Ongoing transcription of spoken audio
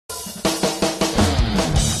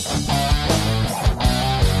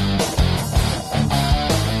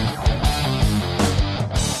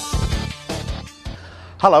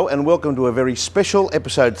Hello and welcome to a very special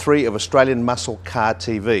episode 3 of Australian Muscle Car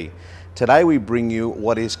TV. Today we bring you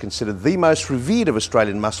what is considered the most revered of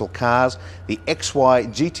Australian muscle cars, the XY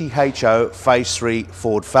GTHO Phase 3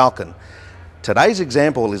 Ford Falcon. Today's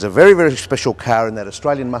example is a very special car in that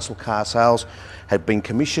Australian muscle car sales have been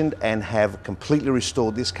commissioned and have completely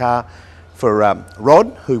restored this car for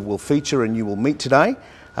Rod, who will feature and you will meet today.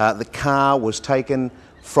 The car was taken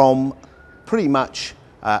from pretty much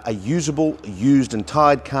a usable, used and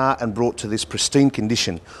tired car and brought to this pristine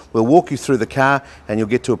condition. We'll walk you through the car and you'll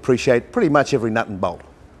get to appreciate pretty much every nut and bolt.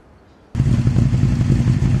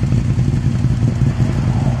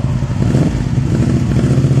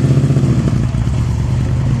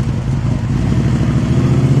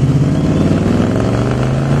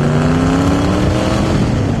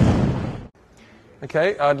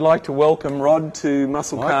 Okay, I'd like to welcome Rod to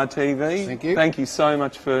Muscle Car TV. Thank you. Thank you so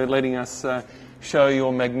much for letting us show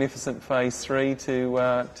your magnificent Phase 3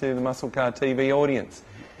 to the Muscle Car TV audience.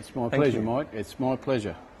 It's my pleasure, Mike. It's my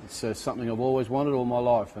pleasure. It's something I've always wanted all my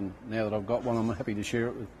life, and now that I've got one, I'm happy to share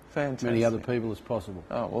it with as many other people as possible.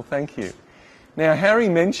 Oh, well, thank you. Now, Harry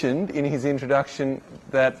mentioned in his introduction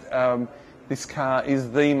that this car is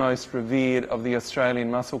the most revered of the Australian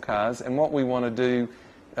muscle cars, and what we want to do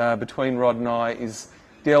between Rod and I is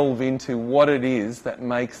delve into what it is that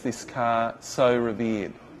makes this car so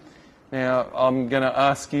revered. Now, I'm going to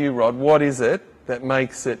ask you, Rod, what is it that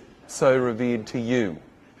makes it so revered to you,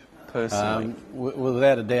 personally?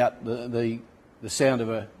 Without a doubt, the sound of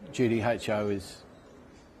a GTHO is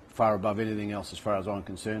far above anything else as far as I'm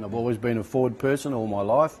concerned. I've always been a Ford person all my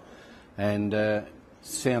life, and the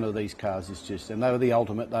sound of these cars is just, and they were the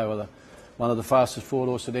ultimate. They were one of the fastest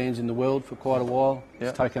four-door sedans in the world for quite a while. Yep.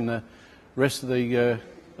 It's taken the rest of the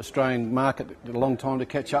Australian market a long time to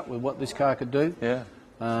catch up with what this car could do. Yeah.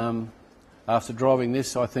 After driving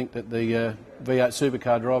this, I think that the V8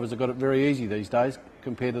 supercar drivers have got it very easy these days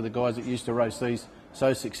compared to the guys that used to race these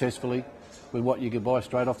so successfully with what you could buy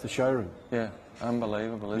straight off the showroom. Yeah,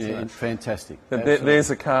 unbelievable, isn't it? Fantastic. There's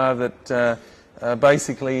a car that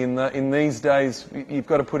basically in these days, you've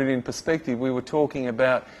got to put it in perspective. We were talking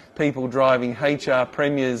about people driving HR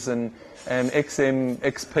Premiers and XM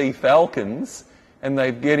XP Falcons, and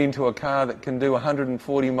they get into a car that can do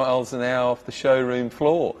 140 miles an hour off the showroom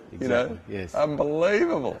floor. Exactly, you know? Yes.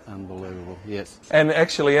 Unbelievable. Unbelievable, yes. And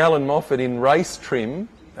actually, Alan Moffat in race trim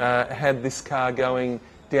had this car going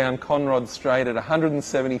down Conrod Straight at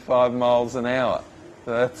 175 miles an hour.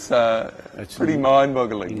 So that's pretty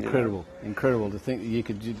mind-boggling. Incredible, incredible to think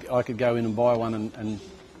that I could go in and buy one and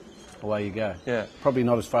away you go. Yeah. Probably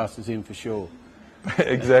not as fast as him for sure.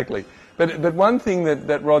 Exactly. But one thing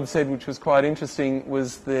that Rod said, which was quite interesting,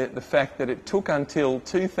 was the fact that it took until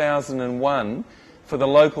 2001 for the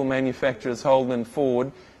local manufacturers, Holden and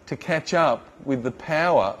Ford, to catch up with the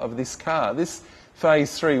power of this car. This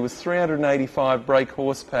Phase 3 was 385 brake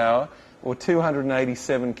horsepower, or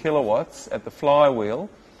 287 kilowatts at the flywheel,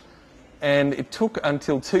 and it took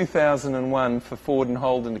until 2001 for Ford and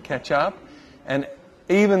Holden to catch up, and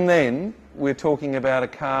even then we're talking about a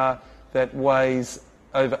car that weighs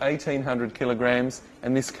over 1,800 kilograms,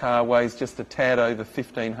 and this car weighs just a tad over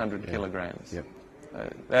 1,500 kilograms. Yep.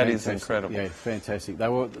 That is incredible. Yeah, fantastic. They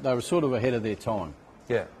were sort of ahead of their time.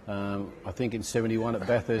 Yeah. I think in '71 at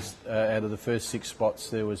Bathurst, out of the first 6 spots,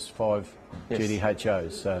 there was 5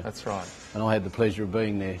 GTHOs. So that's right. And I had the pleasure of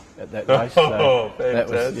being there at that race. Oh, so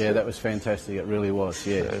fantastic. that was fantastic. It really was.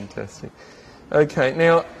 Yeah. Fantastic. Okay,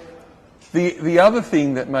 now the other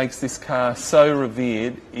thing that makes this car so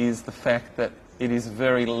revered is the fact that it is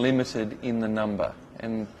very limited in the number,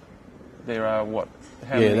 and there are what?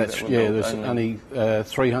 How many that were built? There's only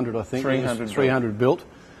 300, I think. 300 built.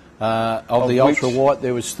 Of the ultra white,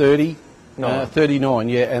 there was 30. 39,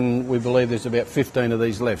 yeah, and we believe there's about 15 of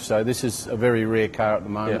these left. So this is a very rare car at the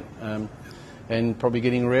moment, and probably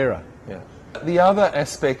getting rarer. Yeah. The other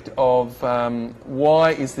aspect of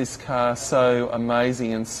why is this car so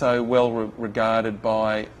amazing and so well regarded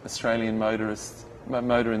by Australian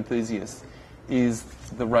motor enthusiasts is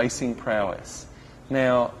the racing prowess.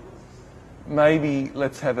 Now, maybe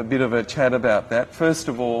let's have a bit of a chat about that. First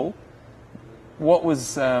of all, what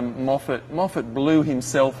was Moffat? Moffat blew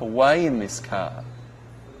himself away in this car,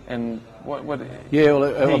 and what? Yeah,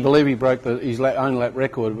 well, I believe he broke his own lap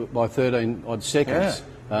record by 13 odd seconds,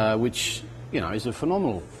 which is a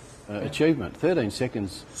phenomenal achievement. 13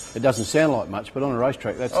 seconds. It doesn't sound like much, but on a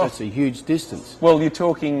racetrack, that's a huge distance. Well, you're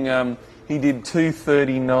talking. He did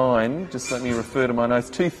 2:39. Just let me refer to my notes.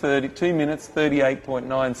 2 minutes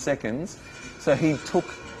 38.9 seconds. So he took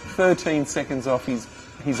 13 seconds off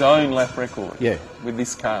his own lap record. Yeah. With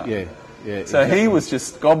this car. Yeah. Yeah, So exactly. he was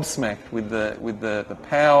just gobsmacked with the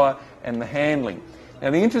power and the handling.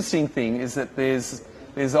 Now the interesting thing is that there's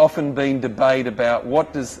often been debate about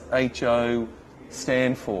what does HO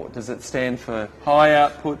stand for. Does it stand for high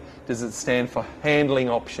output? Does it stand for handling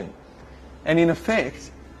option? And in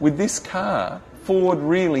effect, with this car, Ford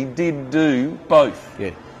really did do both.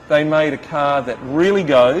 Yeah. They made a car that really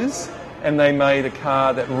goes, and they made a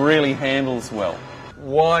car that really handles well.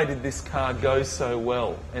 Why did this car go so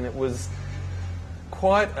well? And it was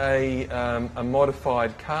quite a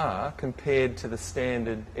modified car compared to the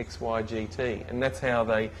standard XY GT, and that's how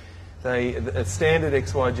a standard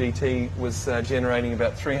XY GT was generating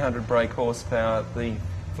about 300 brake horsepower at the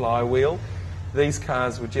flywheel. These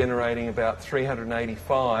cars were generating about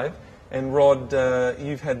 385. And Rod,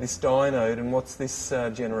 you've had this dynoed, and what's this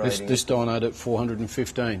generating? This dynoed at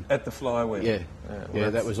 415. At the flywheel? Yeah.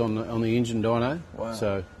 Well, that was on the engine dyno. Wow.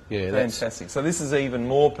 So, yeah, fantastic. So this is even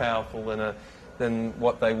more powerful than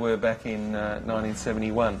what they were back in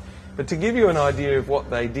 1971. But to give you an idea of what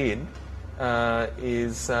they did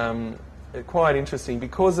is quite interesting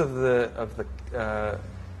because of the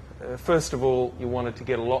first of all, you wanted to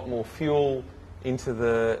get a lot more fuel into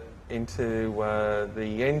the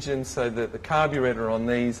engine, so that the carburetor on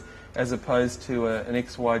these, as opposed to an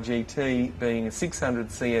XY-GT being a 600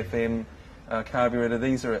 CFM carburetor,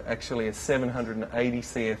 these are actually a 780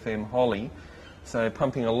 CFM Holly, so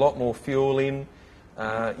pumping a lot more fuel in.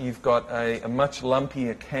 You've got a much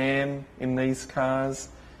lumpier cam in these cars,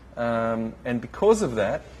 and because of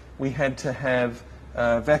that, we had to have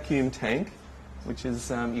a vacuum tank, which is,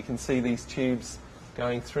 you can see these tubes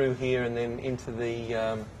going through here and then into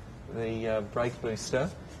the brake booster,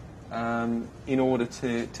 in order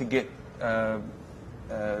to get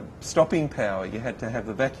stopping power. You had to have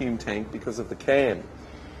the vacuum tank because of the cam.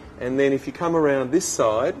 And then if you come around this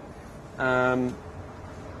side,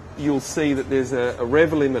 you'll see that there's a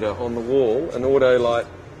rev limiter on the wall, an Autolite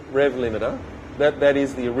rev limiter. That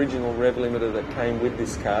is the original rev limiter that came with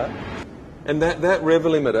this car. And that rev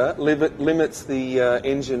limiter limits the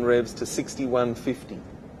engine revs to 6150.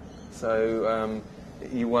 So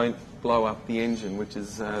you won't blow up the engine, which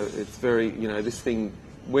is it's very, this thing,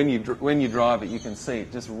 when you drive it, you can see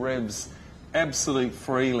it just revs absolute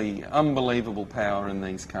freely. Unbelievable power in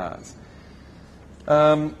these cars.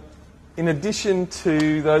 In addition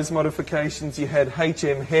to those modifications, you had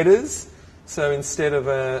HM headers. So instead of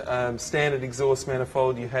a standard exhaust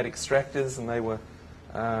manifold, you had extractors, and they were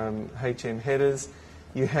HM headers.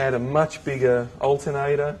 You had a much bigger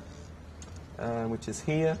alternator, which is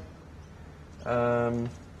here.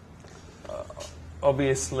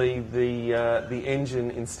 Obviously, the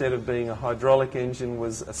engine, instead of being a hydraulic engine,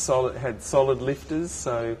 was had solid lifters,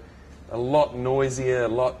 so a lot noisier, a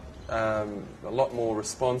lot more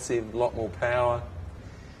responsive, a lot more power.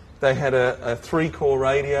 They had a 3-core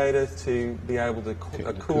radiator to be able to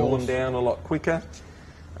cool them down a lot quicker.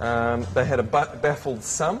 They had a baffled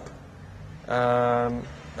sump, a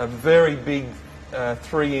very big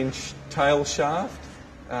 3-inch tail shaft,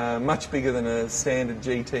 much bigger than a standard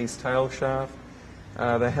GT's tail shaft.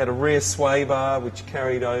 They had a rear sway bar which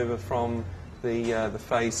carried over from the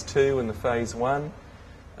Phase 2 and the Phase 1.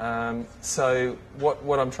 So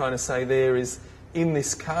what I'm trying to say there is, in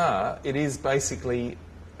this car, it is basically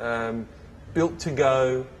built to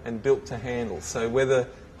go and built to handle. So whether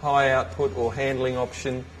high output or handling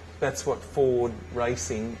option, that's what Ford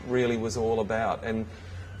racing really was all about. And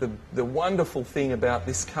the wonderful thing about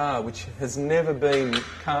this car, which has never been,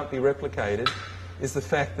 can't be replicated, is the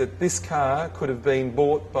fact that this car could have been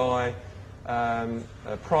bought by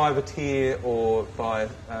a privateer or by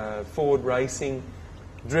Ford Racing,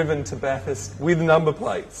 driven to Bathurst with number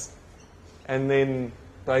plates, and then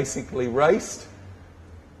basically raced,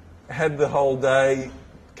 had the whole day,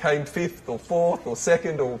 came 5th or 4th or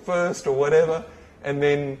 2nd or 1st or whatever, and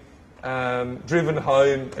then driven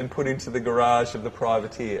home and put into the garage of the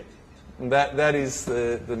privateer. And that is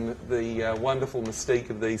the wonderful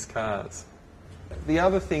mystique of these cars. The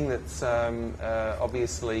other thing that's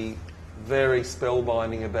obviously very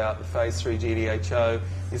spellbinding about the Phase 3 GTHO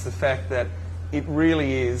is the fact that it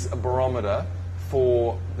really is a barometer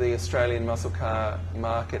for the Australian muscle car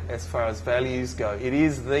market as far as values go. It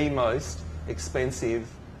is the most expensive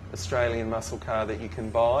Australian muscle car that you can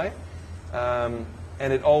buy, and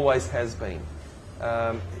it always has been.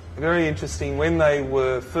 Very interesting, when they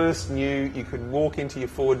were first new, you could walk into your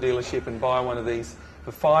Ford dealership and buy one of these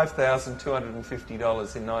for $5,250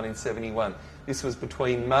 in 1971. This was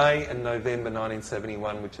between May and November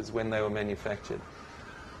 1971, which is when they were manufactured.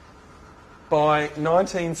 By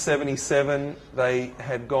 1977, they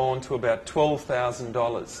had gone to about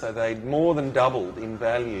 $12,000, so they'd more than doubled in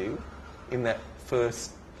value in that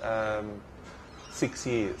first 6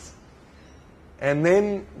 years. And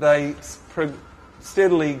then they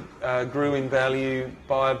steadily grew in value.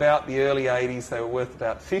 By about the early 80s, they were worth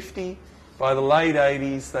about 50. By the late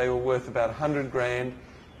 80s, they were worth about 100 grand.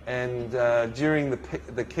 And during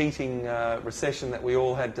the Keating recession that we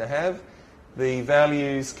all had to have, the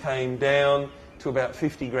values came down to about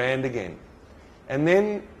 50 grand again. And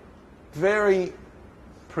then very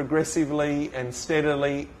progressively and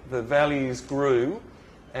steadily, the values grew.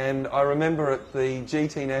 And I remember at the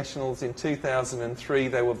GT Nationals in 2003,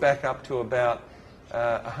 they were back up to about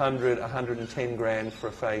 100, 110 grand for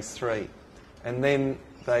a phase 3. And then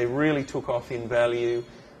they really took off in value.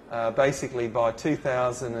 Basically by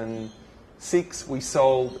 2006, we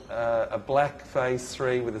sold a black phase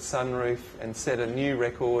 3 with a sunroof and set a new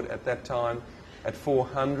record at that time at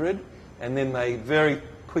 400. And then they very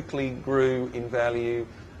quickly grew in value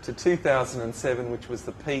to 2007, which was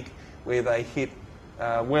the peak where they hit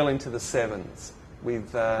well into the sevens,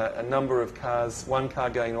 with a number of cars, one car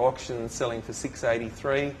going to auction and selling for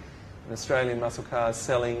 683, an Australian Muscle Cars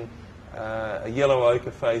selling a yellow ochre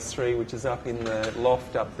phase 3, which is up in the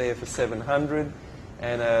loft up there, for 700,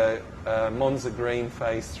 and a Monza green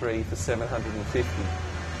phase 3 for 750.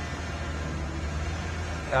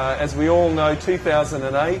 As we all know,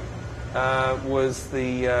 2008 was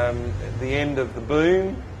the end of the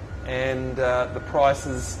boom, and the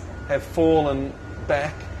prices have fallen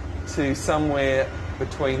back to somewhere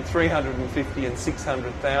between 350 and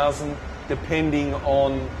 600,000, depending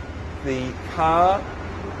on the car,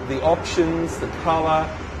 the options, the colour,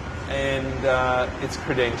 and its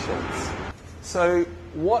credentials. So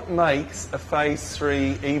what makes a phase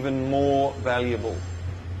 3 even more valuable?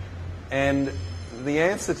 And the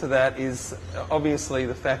answer to that is obviously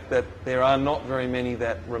the fact that there are not very many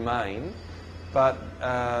that remain, but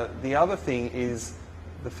the other thing is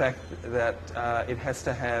the fact that it has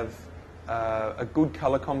to have a good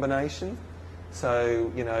colour combination.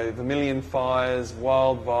 So, you know, vermilion fires,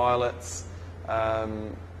 wild violets,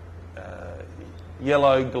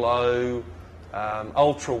 yellow glow,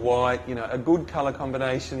 ultra white, you know, a good colour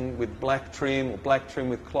combination with black trim, or black trim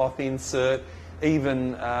with cloth insert.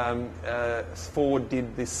 Even Ford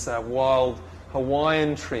did this wild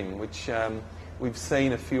Hawaiian trim, which we've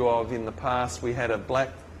seen a few of in the past. We had a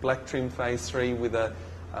black trim phase 3 with a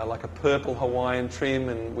like a purple Hawaiian trim,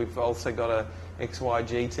 and we've also got a XY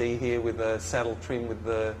GT here with a saddle trim with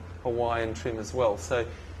the Hawaiian trim as well. So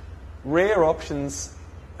rare options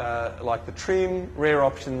like the trim, rare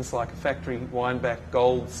options like a factory wineback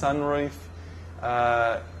gold sunroof,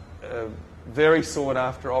 very sought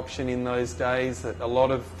after option in those days that a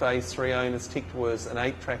lot of phase 3 owners ticked was an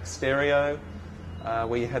 8-track stereo,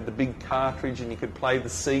 where you had the big cartridge and you could play the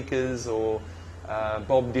Seekers or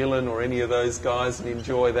Bob Dylan or any of those guys and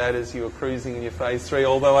enjoy that as you were cruising in your phase 3,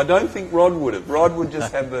 although I don't think Rod would have. Rod would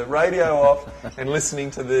just have the radio off and listening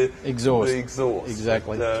to the exhaust.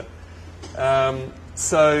 Exactly. But,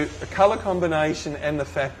 so a colour combination and the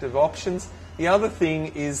fact of options. The other thing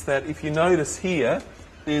is that if you notice here,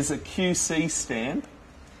 there's a QC stamp,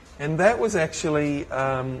 and that was actually,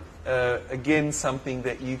 again, something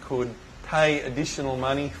that you could pay additional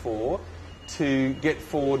money for to get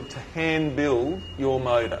Ford to hand build your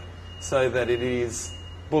motor so that it is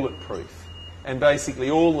bulletproof. And basically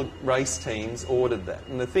all the race teams ordered that.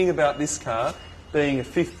 And the thing about this car, being a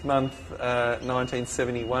 5th month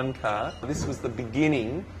 1971 car, this was the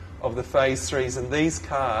beginning of the phase 3s, and these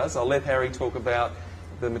cars, I'll let Harry talk about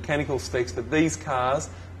the mechanical specs, but these cars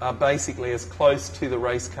are basically as close to the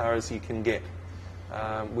race car as you can get,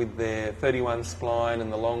 with their 31 spline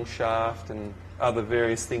and the long shaft and other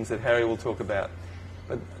various things that Harry will talk about.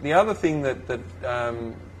 But the other thing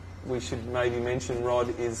that we should maybe mention,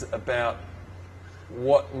 Rod, is about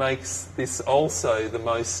what makes this also the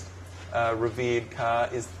most revered car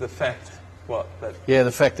is the fact,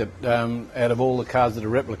 the fact that out of all the cars that are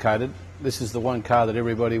replicated, this is the one car that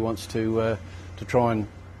everybody wants to try and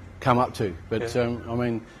come up to. But I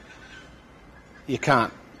mean, you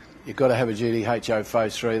can't. You've got to have a GTHO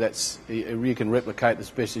phase 3. You can replicate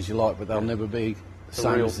as best as you like, but they'll never be the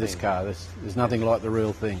same as this car. There's nothing like the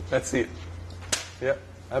real thing. That's it. Yep,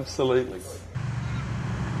 absolutely.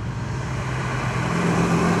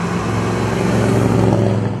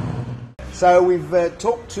 So we've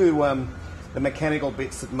talked to the mechanical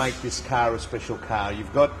bits that make this car a special car.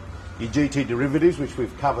 You've got your GT derivatives, which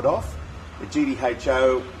we've covered off, the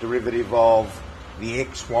GTHO derivative of the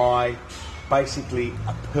XY, basically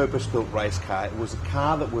a purpose-built race car. It was a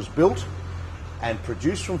car that was built and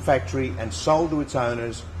produced from factory and sold to its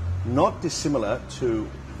owners, not dissimilar to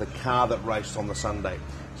the car that raced on the Sunday.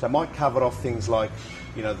 So Mike covered off things like,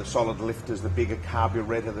 you know, the solid lifters, the bigger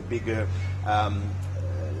carburetor, the bigger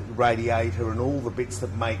radiator, and all the bits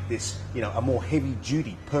that make this, you know, a more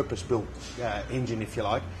heavy-duty, purpose-built engine, if you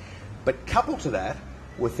like. But coupled to that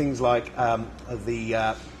were things like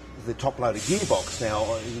the top-loaded gearbox.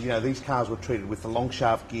 Now, you know, these cars were treated with the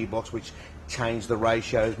long-shaft gearbox, which changed the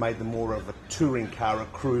ratios, made them more of a touring car, a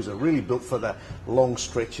cruiser, really built for the long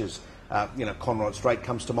stretches. You know, Conrod Strait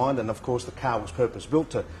comes to mind, and of course the car was purpose-built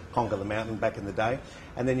to conquer the mountain back in the day.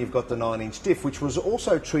 And then you've got the 9-inch diff, which was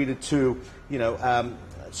also treated to, you know,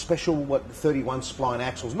 special 31 spline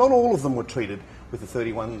axles. Not all of them were treated with the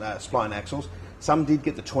 31 spline axles. Some did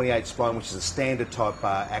get the 28 spline, which is a standard type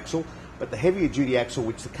axle, but the heavier duty axle,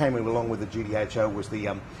 which came along with the GTHO, was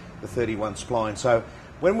the 31 spline. So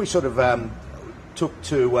when we sort of took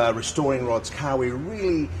to restoring Rod's car, we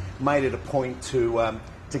really made it a point to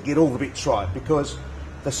get all the bits right, because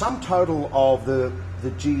the sum total of the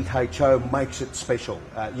GTHO makes it special.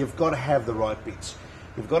 You've got to have the right bits.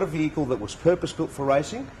 You've got a vehicle that was purpose-built for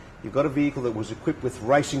racing. You've got a vehicle that was equipped with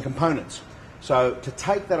racing components. So to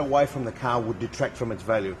take that away from the car would detract from its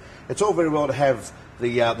value. It's all very well to have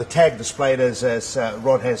the tag displayed as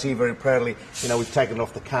Rod has here very proudly. You know, we've taken it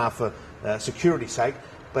off the car for security's sake,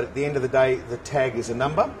 but at the end of the day, the tag is a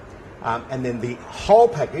number, and then the whole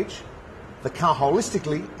package, the car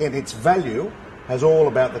holistically in its value, has all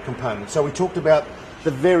about the components. So we talked about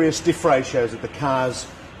the various diff ratios that the cars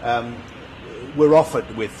were offered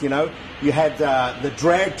with. You know, you had the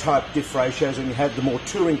drag type diff ratios, and you had the more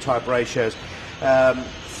touring type ratios.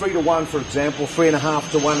 3 to 1, for example,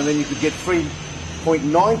 3.5 to 1, and then you could get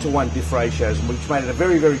 3.9 to 1 diff ratios, which made it a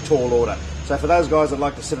very, very tall order. So for those guys that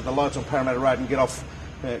like to sit at the lights on Parramatta Road and get off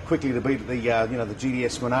quickly to beat the you know, the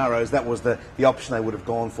GDS Monaros, that was the option they would have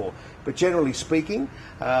gone for. But generally speaking,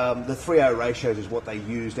 the 3.0 ratios is what they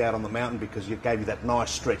used out on the mountain, because it gave you that nice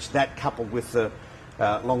stretch. That coupled with the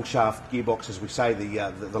long shaft gearbox, as we say,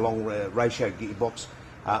 the long ratio gearbox,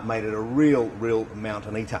 made it a real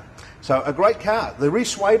mountain eater. So a great car. The rear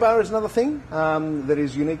sway bar is another thing that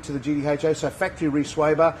is unique to the GTHO. So factory rear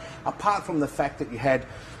sway bar, apart from the fact that you had,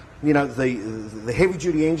 you know, the heavy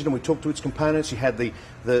duty engine, and we talked to its components. You had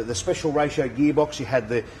the special ratio gearbox. You had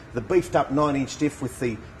the beefed up 9-inch diff with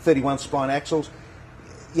the 31 spline axles.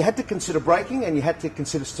 You had to consider braking, and you had to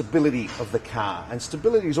consider stability of the car. And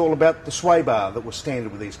stability is all about the sway bar that was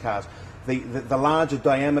standard with these cars. The larger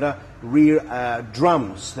diameter rear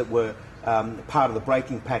drums that were part of the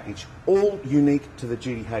braking package, all unique to the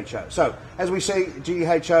GTHO. So as we see,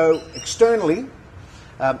 GTHO externally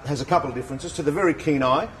has a couple of differences. To the very keen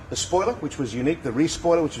eye, the spoiler, which was unique, the rear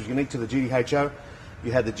spoiler, which was unique to the GTHO.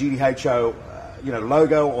 You had the GTHO you know,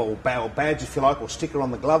 logo or badge, if you like, or sticker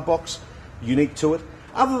on the glove box, unique to it.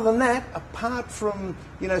 Other than that, apart from,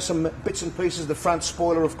 you know, some bits and pieces, the front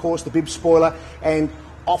spoiler, of course, the bib spoiler, and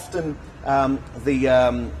often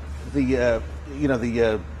the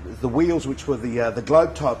wheels, which were the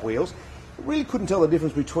globe type wheels, really couldn't tell the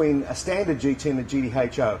difference between a standard GT and a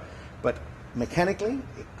GTHO. But mechanically,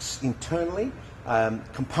 internally,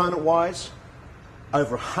 component-wise,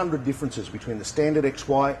 over 100 differences between the standard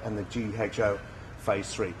XY and the GTHO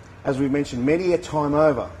Phase 3. As we've mentioned many a time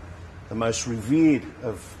over, the most revered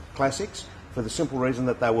of classics, for the simple reason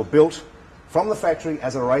that they were built from the factory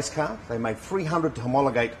as a race car. They made 300 to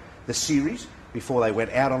homologate the series before they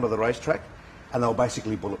went out onto the racetrack, and they were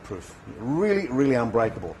basically bulletproof. Really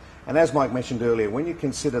unbreakable. And as Mike mentioned earlier, when you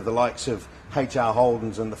consider the likes of HR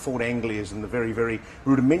Holdens and the Ford Anglias and the very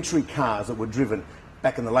rudimentary cars that were driven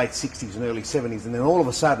back in the late 60s and early 70s, and then all of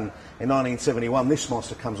a sudden in 1971 this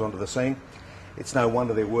monster comes onto the scene, it's no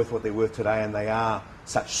wonder they're worth what they're worth today, and they are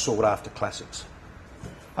such sought-after classics.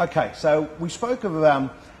 Okay, so we spoke of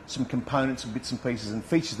some components and bits and pieces and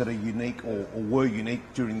features that are unique or were unique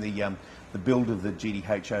during the build of the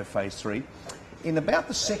GTHO Phase 3. In about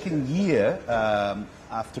the second year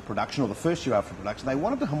after production, or the first year after production, they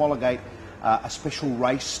wanted to homologate a special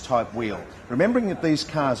race type wheel. Remembering that these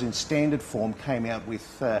cars in standard form came out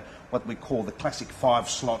with what we call the classic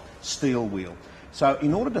 5-slot steel wheel. So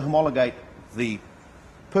in order to homologate the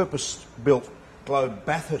purpose-built Globe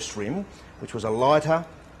Bathurst rim, which was a lighter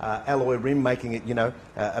alloy rim, making it, you know,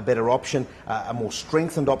 a better option, a more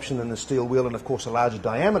strengthened option than the steel wheel, and of course a larger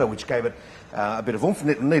diameter, which gave it a bit of oomph.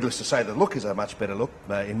 And needless to say, the look is a much better look,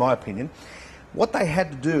 in my opinion. What they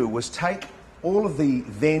had to do was take all of the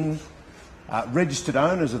then registered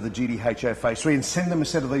owners of the GTHO Phase 3 and send them a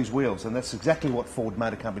set of these wheels, and that's exactly what Ford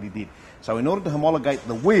Motor Company did. So in order to homologate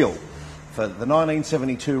the wheel for the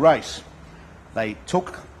 1972 race, they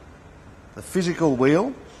took the physical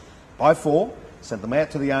wheel by 4, sent them out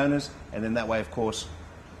to the owners, and then that way, of course,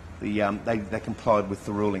 they complied with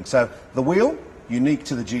the ruling. So the wheel, unique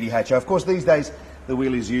to the GTHO. Of course, these days the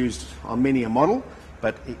wheel is used on many a model,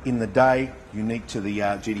 but in the day, unique to the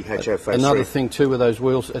GTHO Phase Another 3. thing too with those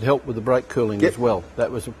wheels, it helped with the brake cooling as well.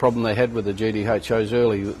 That was a problem they had with the GTHOs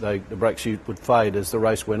early. The brakes would fade as the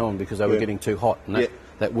race went on because they were getting too hot. And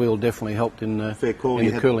that wheel definitely helped in, Fair call.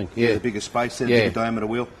 in the cooling. The bigger space, the bigger diameter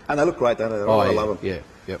wheel. And they look great, don't they? I love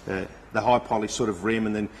them. The high polish sort of rim,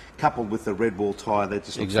 and then coupled with the red wall tyre, they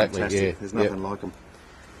just look fantastic. There's nothing like them.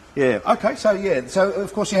 Yeah, okay, so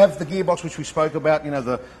of course you have the gearbox which we spoke about, you know,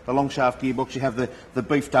 the long shaft gearbox, you have the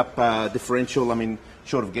beefed up differential. I mean,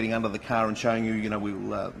 short of getting under the car and showing you, you know,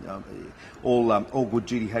 we'll, all good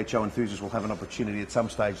GTHO enthusiasts will have an opportunity at some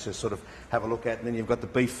stage to sort of have a look at, and then you've got the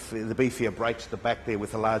beefier brakes at the back there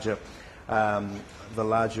with the larger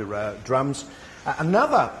drums.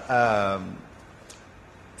 Another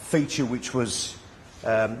feature which was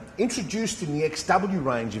introduced in the XW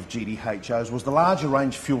range of GTHOs was the larger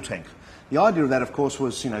range fuel tank. The idea of that, of course,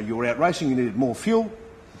 was, you know, you were out racing, you needed more fuel,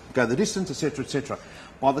 go the distance, etc., etc.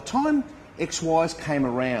 By the time XYs came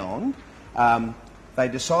around, they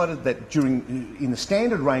decided that in the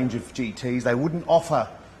standard range of GTs, they wouldn't offer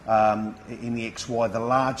in the XY the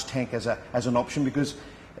large tank as an option, because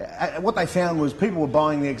what they found was people were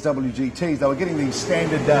buying the XW GTs. They were getting these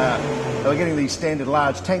standard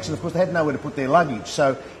large tanks, and of course they had nowhere to put their luggage.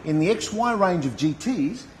 So in the XY range of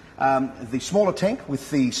GTs, the smaller tank with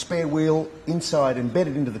the spare wheel inside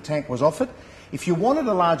embedded into the tank was offered. If you wanted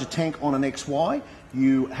a larger tank on an XY,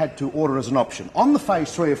 you had to order as an option. On the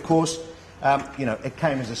Phase 3, of course, you know, it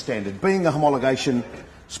came as a standard. Being a homologation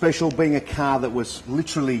special, being a car that was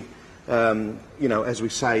literally, you know, as we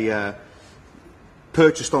say,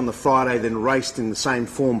 purchased on the Friday, then raced in the same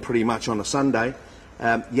form pretty much on a Sunday,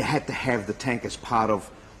 you had to have the tank as part of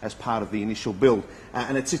the initial build,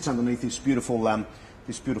 and it sits underneath this beautiful old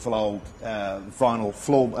vinyl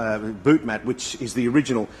floor boot mat, which is the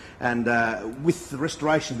original. And with the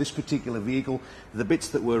restoration of this particular vehicle, the bits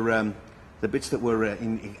that were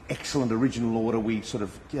in excellent original order, we sort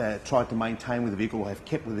of tried to maintain with the vehicle, or have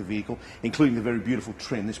kept with the vehicle, including the very beautiful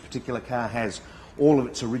trim. This particular car has all of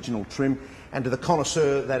its original trim, and to the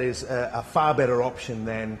connoisseur, that is a far better option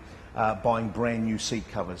than buying brand new seat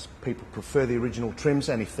covers. People prefer the original trims,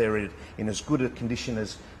 and if they're in as good a condition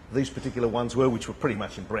as these particular ones were, which were pretty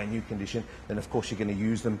much in brand new condition, then of course you're going to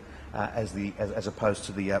use them as opposed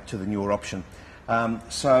to the newer option.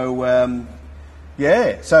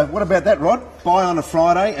 Yeah. So what about that, Rod? Buy on a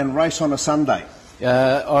Friday and race on a Sunday.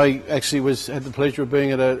 I actually had the pleasure of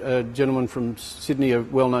being at a gentleman from Sydney, a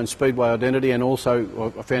well-known speedway identity, and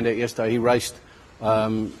also I found out yesterday he raced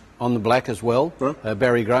on the black as well. Right.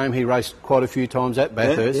 Barry Graham, he raced quite a few times at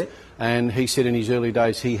Bathurst, and he said in his early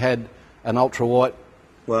days he had an ultra-white,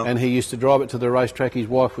 and he used to drive it to the racetrack. His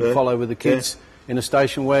wife would follow with the kids in a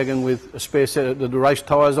station wagon with a spare set of the race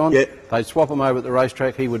tyres on. They'd swap them over at the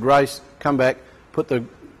racetrack. He would race, come back, put the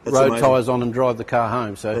road tyres on and drive the car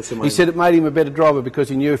home. So he said it made him a better driver because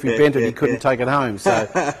he knew if he bent it, he couldn't take it home.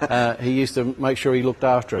 So he used to make sure he looked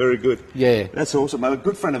after it. Very good. Yeah. That's awesome. A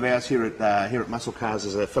good friend of ours here at Muscle Cars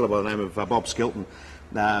is a fellow by the name of Bob Skelton.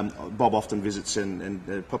 Bob often visits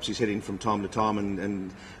and pops his head in from time to time,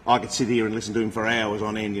 and I could sit here and listen to him for hours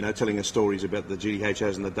on end, you know, telling us stories about the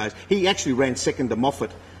GTHOs and the days. He actually ran second to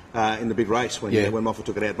Moffat in the big race when Moffat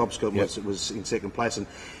took it out. Bob Skelton was in second place, and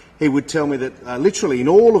he would tell me that literally in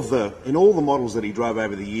all the models that he drove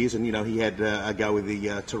over the years, and you know, he had a go with the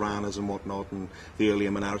Tiranas and whatnot, and the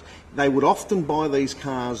earlier Monaras. They would often buy these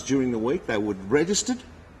cars during the week. They would register,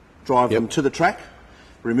 drive them to the track,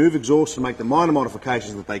 remove exhaust and make the minor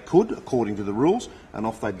modifications that they could according to the rules, and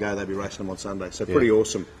off they'd go. They'd be racing them on Sunday. So pretty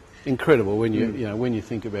awesome. Incredible when you when you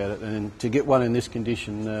think about it, and to get one in this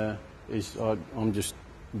condition I'm just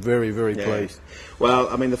very, very pleased. Well,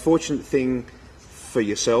 I mean, the fortunate thing for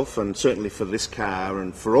yourself, and certainly for this car,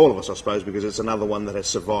 and for all of us, I suppose, because it's another one that has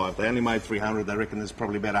survived. They only made 300. They reckon there's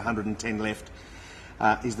probably about 110 left.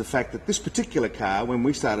 Is the fact that this particular car, when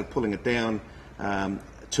we started pulling it down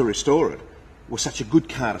to restore it, was such a good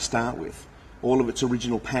car to start with. All of its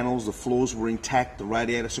original panels, the floors were intact, the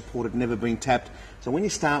radiator support had never been tapped. So when you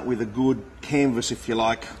start with a good canvas, if you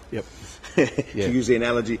like, to use the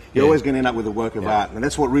analogy, you're always going to end up with a work of art, and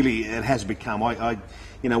that's what really it has become.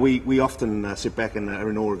 You know, we often sit back and are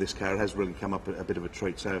in awe of this car. It has really come up a bit of a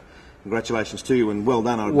treat. So congratulations to you, and well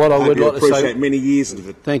done. I would like to say, many years of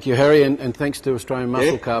it. Thank you, Harry, and thanks to Australian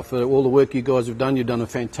Muscle Car for all the work you guys have done. You've done a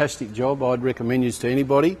fantastic job. I'd recommend you to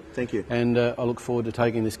anybody. Thank you. And I look forward to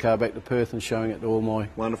taking this car back to Perth and showing it to all my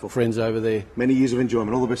friends over there. Many years of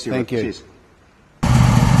enjoyment. All the best to you. Thank you. Cheers.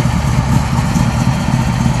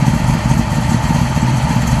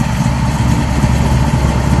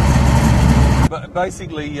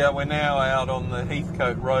 basically, we're now out on the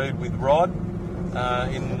Heathcote Road with Rod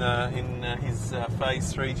in his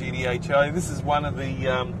Phase 3 GTHO. This is one of the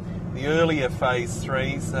earlier Phase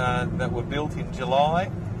 3s that were built in July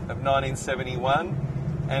of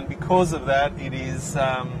 1971, and because of that, it is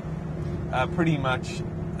pretty much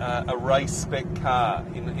a race spec car.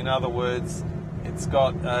 In other words, it's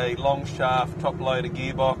got a long shaft top loader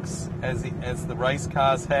gearbox as the race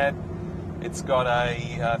cars had. It's got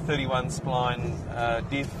a 31 spline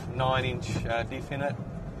diff, 9-inch diff in it,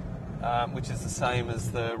 which is the same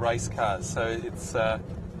as the race cars. So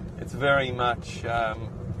it's very much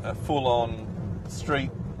a full-on street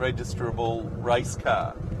registerable race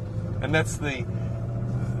car, and that's the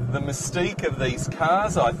mystique of these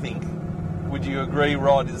cars, I think. Would you agree,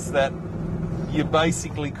 Rod? Is that you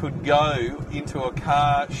basically could go into a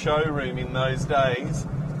car showroom in those days,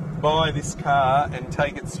 buy this car and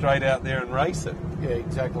take it straight out there and race it. Yeah,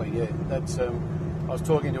 exactly. Yeah, that's. I was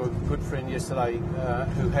talking to a good friend yesterday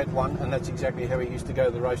who had one, and that's exactly how he used to go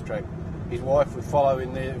to the racetrack. His wife would follow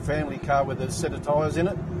in their family car with a set of tyres in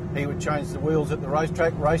it. He would change the wheels at the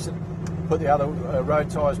racetrack, race it, put the other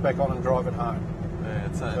road tyres back on, and drive it home. Yeah,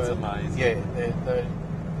 it's amazing. Yeah,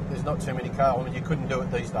 there's not too many cars. I mean, you couldn't do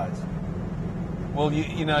it these days. Well,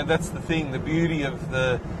 you know, that's the thing. The beauty of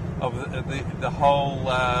the whole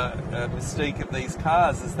mystique of these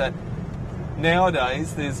cars is that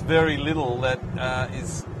nowadays there's very little that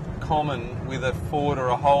is common with a Ford or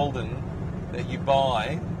a Holden that you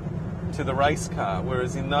buy to the race car,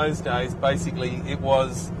 whereas in those days basically it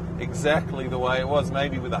was exactly the way it was,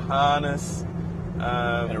 maybe with a harness,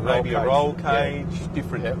 maybe a roll cage,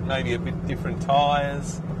 different, maybe a bit different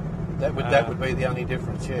tyres. That would be the only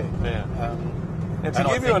difference, yeah. Now, to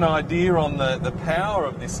give you an idea on the power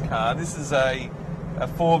of this car, this is a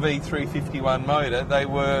 4V351 motor.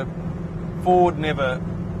 Ford never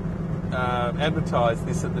advertised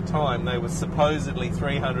this at the time. They were supposedly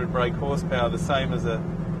 300 brake horsepower, the same as a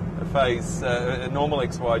normal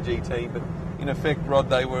XY GT, but in effect, Rod,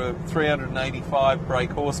 they were 385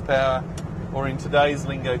 brake horsepower, or in today's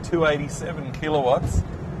lingo, 287 kilowatts,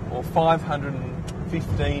 or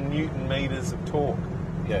 515 newton meters of torque.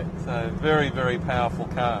 Yeah. So very, very powerful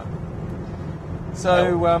car.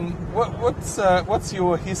 So what's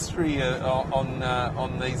your history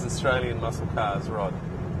on these Australian muscle cars, Rod?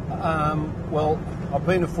 Well, I've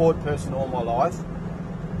been a Ford person all my life.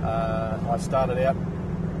 I started out,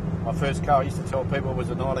 my first car I used to tell people was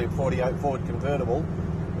a 1948 Ford convertible,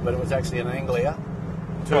 but it was actually an Anglia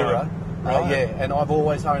Tourer. Right. Yeah, and I've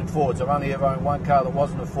always owned Fords. I've only ever owned one car that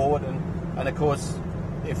wasn't a Ford, and of course,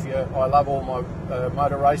 I love all my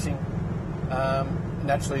motor racing.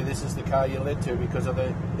 Naturally, this is the car you led to because of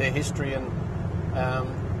their history, and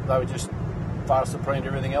they were just far supreme to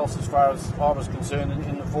everything else as far as I was concerned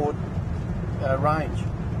in the Ford range.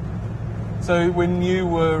 So when you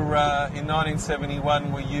were in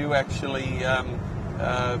 1971, were you actually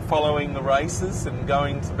following the races and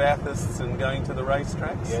going to Bathurst and going to the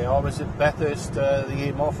racetracks? Yeah, I was at Bathurst the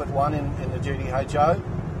year Moffat won in the GTHO.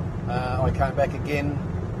 I came back again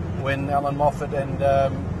when Alan Moffat and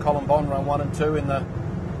Colin Bond run 1 and 2 in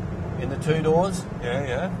the two doors.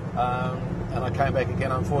 Yeah. And I came back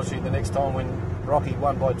again, unfortunately, the next time when Rocky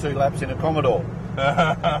won by 2 laps in a Commodore.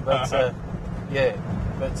 I've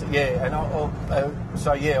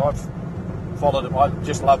followed it. I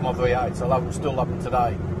just love my V8s. I love them, still love them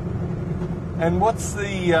today. And what's the?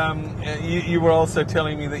 You were also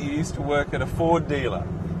telling me that you used to work at a Ford dealer.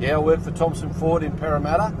 Yeah, I worked for Thompson Ford in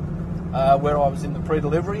Parramatta, where I was in the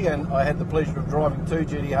pre-delivery, and I had the pleasure of driving 2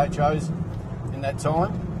 GTHOs in that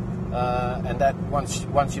time. And that once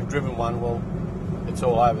you've driven one, well, it's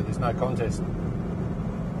all over. There's no contest.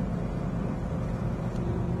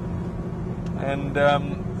 And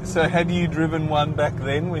so had you driven one back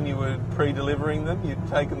then when you were pre-delivering them? You'd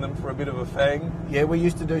taken them for a bit of a fag? Yeah, we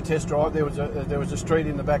used to do test drive. There was a street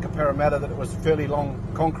in the back of Parramatta that was a fairly long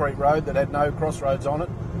concrete road that had no crossroads on it,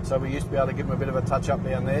 so we used to be able to give them a bit of a touch up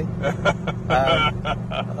down there.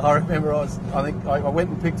 I remember I went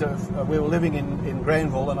and picked we were living in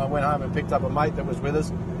Granville, and I went home and picked up a mate that was with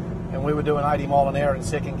us, and we were doing 80 mile an hour in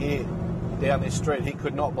second gear down this street. He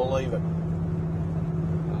could not believe it.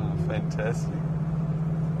 Fantastic.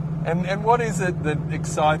 And what is it that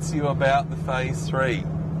excites you about the Phase 3?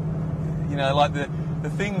 You know, like the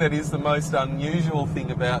thing that is the most unusual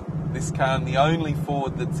thing about this car, and the only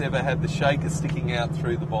Ford that's ever had the shaker sticking out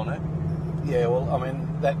through the bonnet. Yeah, well, I mean,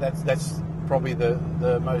 that's probably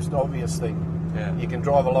the most obvious thing. Yeah. You can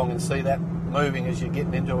drive along and see that moving as you're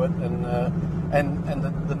getting into it, and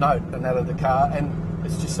the note and that of the car, and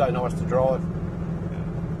it's just so nice to drive.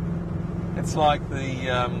 It's like the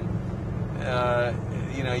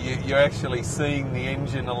you know, you're actually seeing the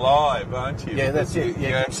engine alive, aren't you? Yeah, that's it.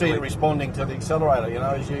 You You can see it responding to the accelerator. You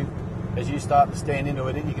know, as you start to stand into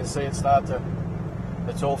it, you can see it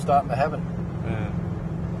it's all starting to happen. Yeah.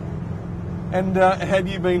 And had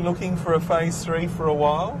you been looking for a Phase 3 for a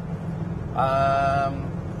while? I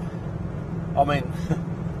mean,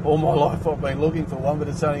 all my life I've been looking for one, but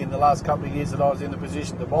it's only in the last couple of years that I was in the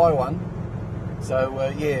position to buy one.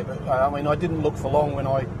 So yeah, but I mean, I didn't look for long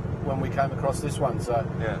when we came across this one. So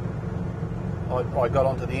yeah, I got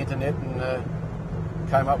onto the internet and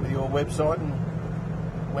came up with your website and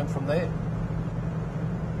went from there.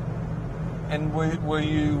 And were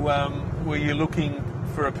you looking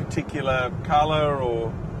for a particular colour,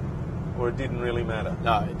 or it didn't really matter?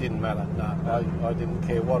 No, it didn't matter. No, I didn't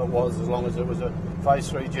care what it was, as long as it was a Phase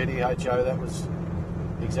 3 GTHO. That was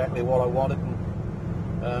exactly what I wanted.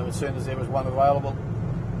 And as soon as there was one available,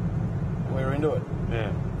 we were into it.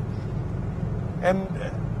 Yeah. And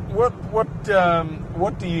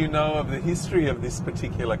what do you know of the history of this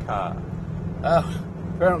particular car?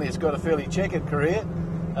 Apparently, it's got a fairly checkered career.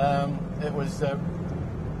 It was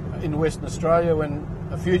in Western Australia when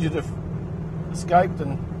a fugitive escaped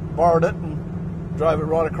and borrowed it and drove it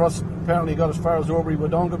right across. Apparently, got as far as Albury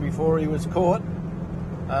Wodonga before he was caught,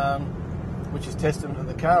 which is testament to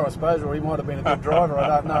the car, I suppose, or he might have been a good driver. I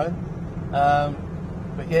don't know.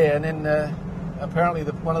 But yeah, and then apparently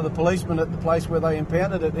one of the policemen at the place where they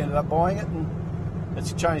impounded it ended up buying it, and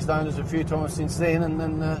it's changed owners a few times since then. And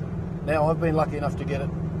then now I've been lucky enough to get it.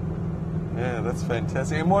 Yeah, that's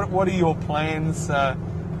fantastic. And what are your plans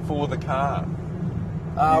for the car?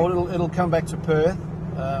 Well, it'll come back to Perth.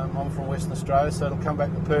 I'm from Western Australia, so it'll come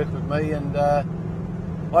back to Perth with me. And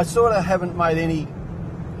I sort of haven't made any...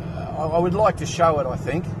 I would like to show it, I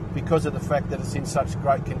think, because of the fact that it's in such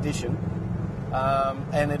great condition.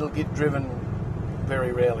 And it'll get driven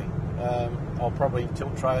very rarely. I'll probably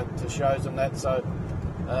tilt tray it to shows and that. So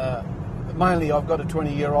mainly I've got a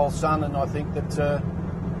 20-year-old son, and I think that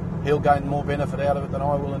he'll gain more benefit out of it than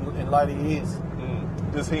I will in later years.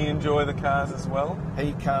 Does he enjoy the cars as well?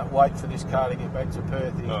 He can't wait for this car to get back to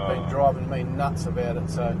Perth. He's been driving me nuts about it.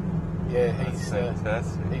 So yeah,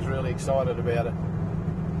 he's really excited about it.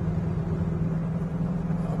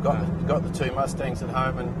 I've got the two Mustangs at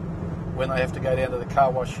home, and when they have to go down to the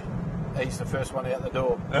car wash, he's the first one out the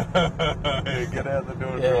door. Get out the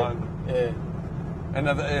door and drive. Yeah. And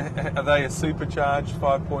are they a supercharged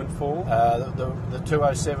 5.4? The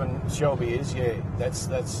 207 Shelby is, yeah.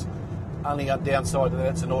 That's only downside to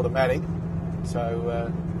that's an automatic.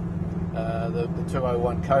 So the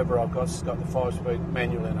 201 Cobra I've got the 5-speed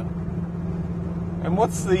manual in it. And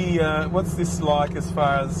what's this like as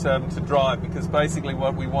far as to drive? Because basically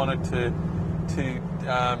what we wanted to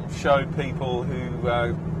show people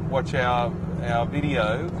who watch our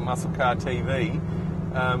video, Muscle Car TV,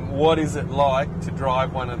 what is it like to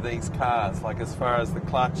drive one of these cars? Like as far as the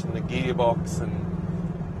clutch and the gearbox and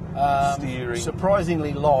steering?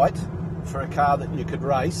 Surprisingly light for a car that you could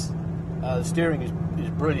race. The steering is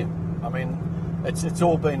brilliant. I mean, it's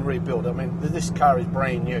all been rebuilt. I mean, this car is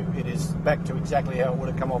brand new. It is back to exactly how it would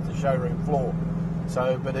have come off the showroom floor.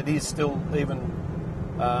 So, but it is still even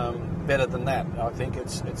better than that. I think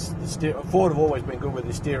Ford have always been good with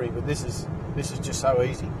the steering, but this is just so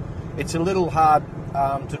easy. It's a little hard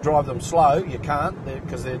to drive them slow. You can't,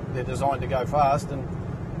 because they're designed to go fast, and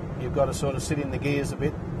you've got to sort of sit in the gears a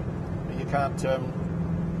bit. You can't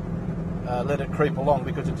let it creep along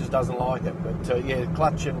because it just doesn't like it. But yeah,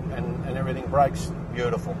 clutch and everything, brakes,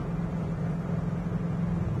 beautiful.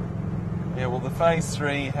 Yeah, well, the Phase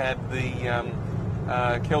 3 had the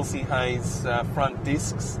Kelsey Hayes front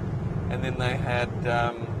discs, and then they had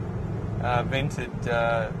vented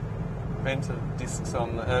discs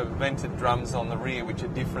on vented drums on the rear, which are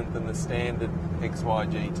different than the standard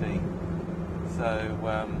XY-GT. So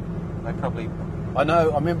they probably... I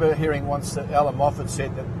remember hearing once that Alan Moffat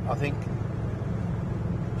said that I think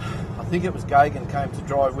it was Gagan came to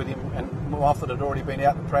drive with him, and Moffat had already been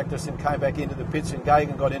out in practice and came back into the pits, and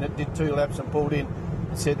Gagan got in it, did 2 laps and pulled in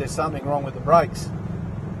and said there's something wrong with the brakes.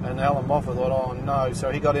 And Alan Moffat thought, oh no,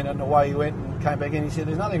 so he got in it and away he went and came back in. He said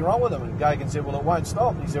there's nothing wrong with them, and Gagan said, well, it won't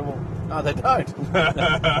stop. And he said, well, no, they don't.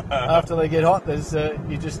 After they get hot, there's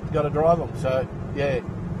you just got to drive them. So yeah.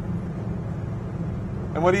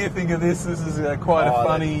 And what do you think of this? This is quite a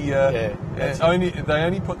funny... they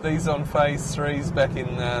only put these on Phase 3s back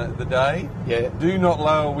in the day. Yeah. Do not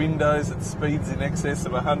lower windows at speeds in excess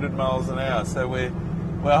of 100 miles an hour. So we're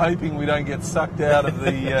hoping we don't get sucked out of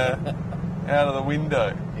the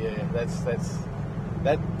window. Yeah,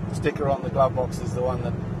 that sticker on the glove box is the one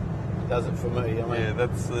that does it for me. I mean, yeah,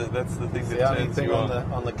 that's the thing it's that the only turns thing you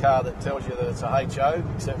on the car that tells you that it's a HO,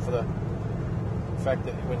 except for the fact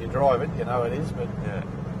that when you drive it, you know it is. But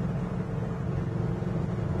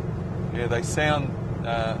yeah, they sound.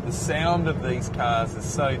 The sound of these cars is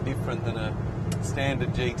so different than a standard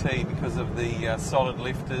GT because of the solid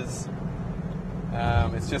lifters.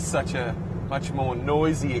 It's just such a much more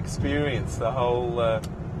noisy experience, the whole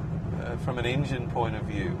from an engine point of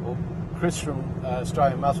view. well, Chris from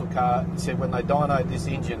Australian Muscle Car said when they dynoed this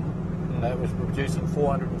engine, it was producing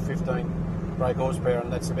 415 brake horsepower,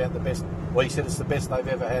 and that's about the best. Well, he said it's the best they've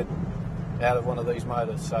ever had out of one of these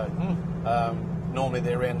motors. So normally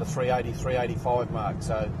they're around the 380, 385 mark.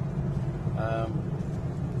 So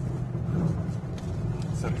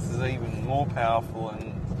so this is even more powerful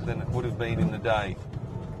than it would have been in the day.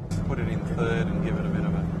 Put it in third and give it a bit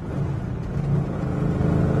of a...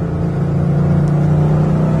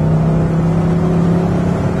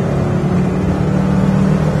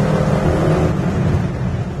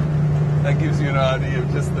 That gives you an idea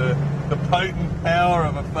of just the potent power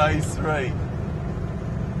of a Phase 3.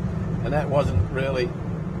 and that wasn't really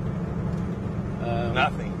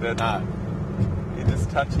Nothing. No. You're just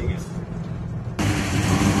touching it.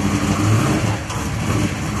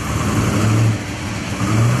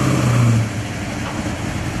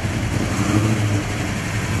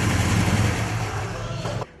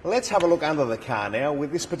 Let's have a look under the car now.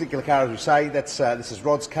 With this particular car, as we say, this is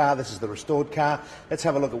Rod's car, this is the restored car. Let's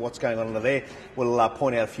have a look at what's going on under there. We'll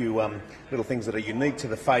point out a few little things that are unique to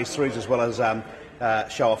the Phase 3s, as well as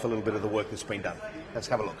show off a little bit of the work that's been done. Let's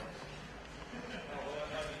have a look.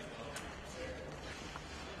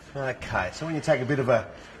 Okay, so when you take a bit of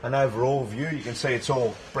an overall view, you can see it's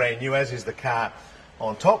all brand new, as is the car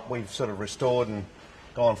on top. We've sort of restored and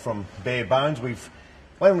gone from bare bones.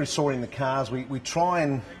 When restoring the cars, we try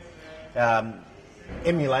and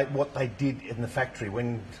emulate what they did in the factory.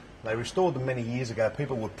 When they restored them many years ago,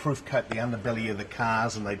 people would proof coat the underbelly of the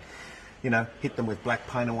cars and they'd, hit them with black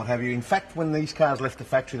paint and what have you. In fact, when these cars left the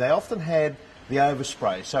factory, they often had the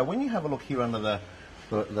overspray. So when you have a look here under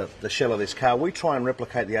the shell of this car, we try and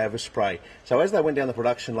replicate the overspray. So as they went down the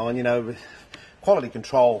production line, quality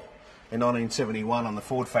control in 1971 on the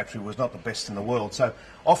Ford factory was not the best in the world. So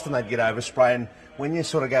often they'd get overspray, and when you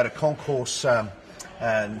sort of go to concourse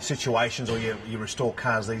situations, or you restore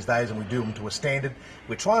cars these days, and we do them to a standard,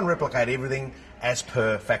 we try and replicate everything as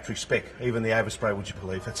per factory spec, even the overspray, would you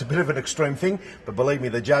believe? It's a bit of an extreme thing, but believe me,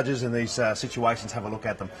 the judges in these situations have a look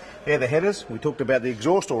at them. They're the headers. We talked about the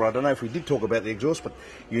exhaust, or I don't know if we did talk about the exhaust, but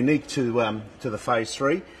unique to the Phase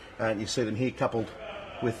 3. You see them here coupled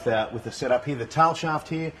with the setup here. The tail shaft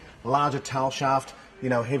here, larger tail shaft,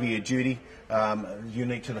 heavier duty,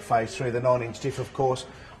 unique to the Phase 3, the 9-inch diff, of course.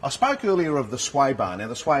 I spoke earlier of the sway bar. Now,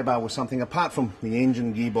 the sway bar was something apart from the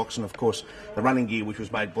engine, gearbox, and of course the running gear, which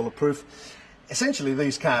was made bulletproof. Essentially,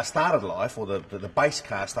 these cars started life, or the base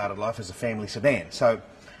car started life as a family sedan. So,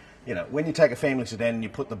 when you take a family sedan and you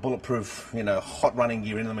put the bulletproof, hot running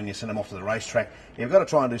gear in them and you send them off to the racetrack, you've got to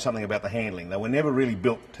try and do something about the handling. They were never really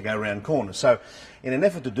built to go around corners. So, in an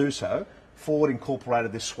effort to do so, Ford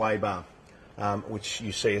incorporated this sway bar, which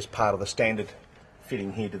you see as part of the standard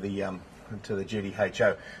fitting here to the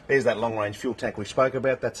GTHO. There's that long-range fuel tank we spoke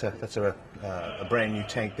about. That's a brand new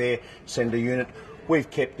tank there, sender unit. We've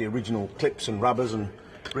kept the original clips and rubbers and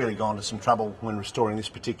really gone to some trouble when restoring this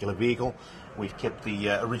particular vehicle. We've kept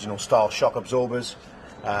the original style shock absorbers.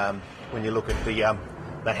 When you look at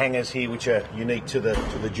the hangers here, which are unique to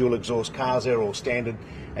the dual exhaust cars, they're all standard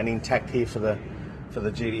and intact here for the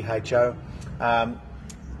GTHO.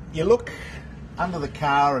 You look under the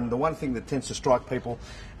car, and the one thing that tends to strike people,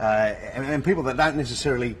 and people that don't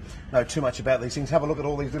necessarily know too much about these things, have a look at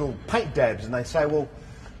all these little paint dabs, and they say, well,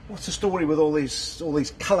 what's the story with all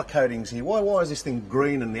these colour codings here? Why is this thing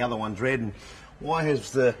green and the other one's red? And why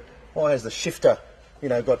has the shifter,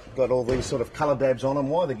 got all these sort of colour dabs on them?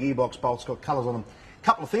 Why the gearbox bolts got colours on them?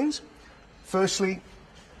 Couple of things. Firstly,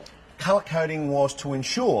 colour coding was to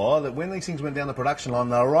ensure that when these things went down the production line,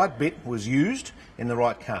 the right bit was used in the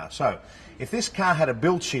right car. So, if this car had a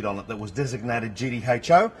build sheet on it that was designated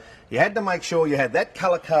GTHO, you had to make sure you had that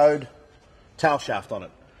colour code tail shaft on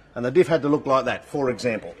it. And the diff had to look like that, for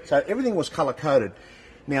example. So everything was colour-coded.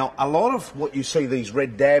 Now, a lot of what you see, these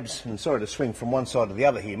red dabs, and sorry to swing from one side to the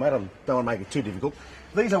other here, mate, I don't want to make it too difficult.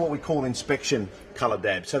 These are what we call inspection colour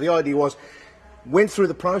dabs. So the idea was, went through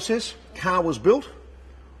the process, car was built,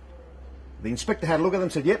 the inspector had a look at them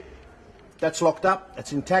and said, yep, that's locked up,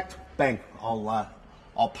 that's intact, bang,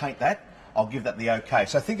 I'll paint that, I'll give that the OK.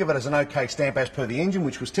 So think of it as an OK stamp as per the engine,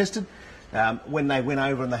 which was tested. When they went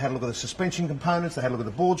over and they had a look at the suspension components, they had a look at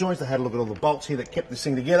the ball joints, they had a look at all the bolts here that kept this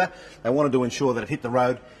thing together. They wanted to ensure that it hit the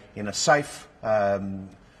road in a safe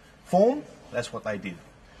form. That's what they did.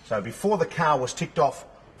 So before the car was ticked off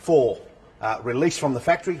for release from the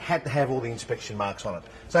factory, had to have all the inspection marks on it.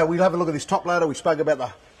 So we'll have a look at this top loader. We spoke about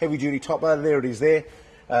the heavy duty top loader. There it is there.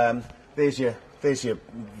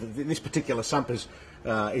 This particular sump is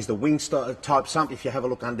the wing type sump. If you have a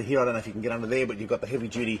look under here, I don't know if you can get under there, but you've got the heavy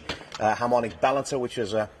duty harmonic balancer, which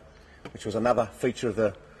was another feature of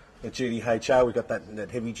the GTHO. We've got that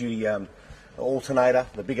heavy duty alternator,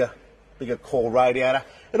 the bigger core radiator.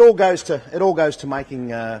 It all goes to making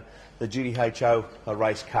the GTHO a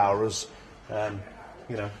race car as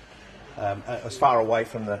as far away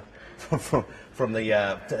from the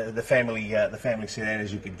family sedan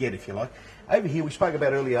as you could get, if you like. Over here, we spoke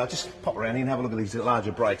about earlier, I'll just pop around here and have a look at these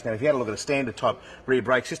larger brakes. Now, if you had a look at a standard type rear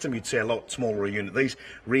brake system, you'd see a lot smaller unit. These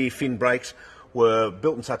rear fin brakes were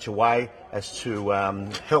built in such a way as to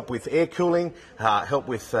help with air cooling, help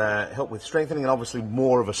with strengthening, and obviously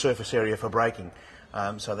more of a surface area for braking.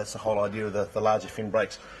 So that's the whole idea of the larger fin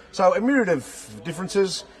brakes. So a myriad of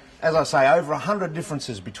differences. As I say, over 100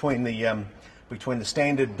 differences between the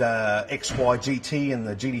standard XY GT and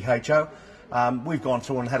the GTHO. We've gone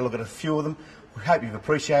through and had a look at a few of them. We hope you've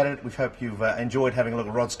appreciated it. We hope you've enjoyed having a look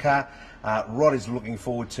at Rod's car. Rod is looking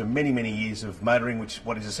forward to many, many years of motoring,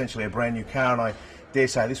 what is essentially a brand new car, and I dare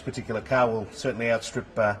say this particular car will certainly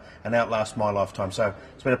outstrip and outlast my lifetime. So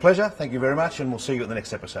it's been a pleasure. Thank you very much, and we'll see you at the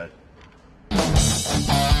next episode.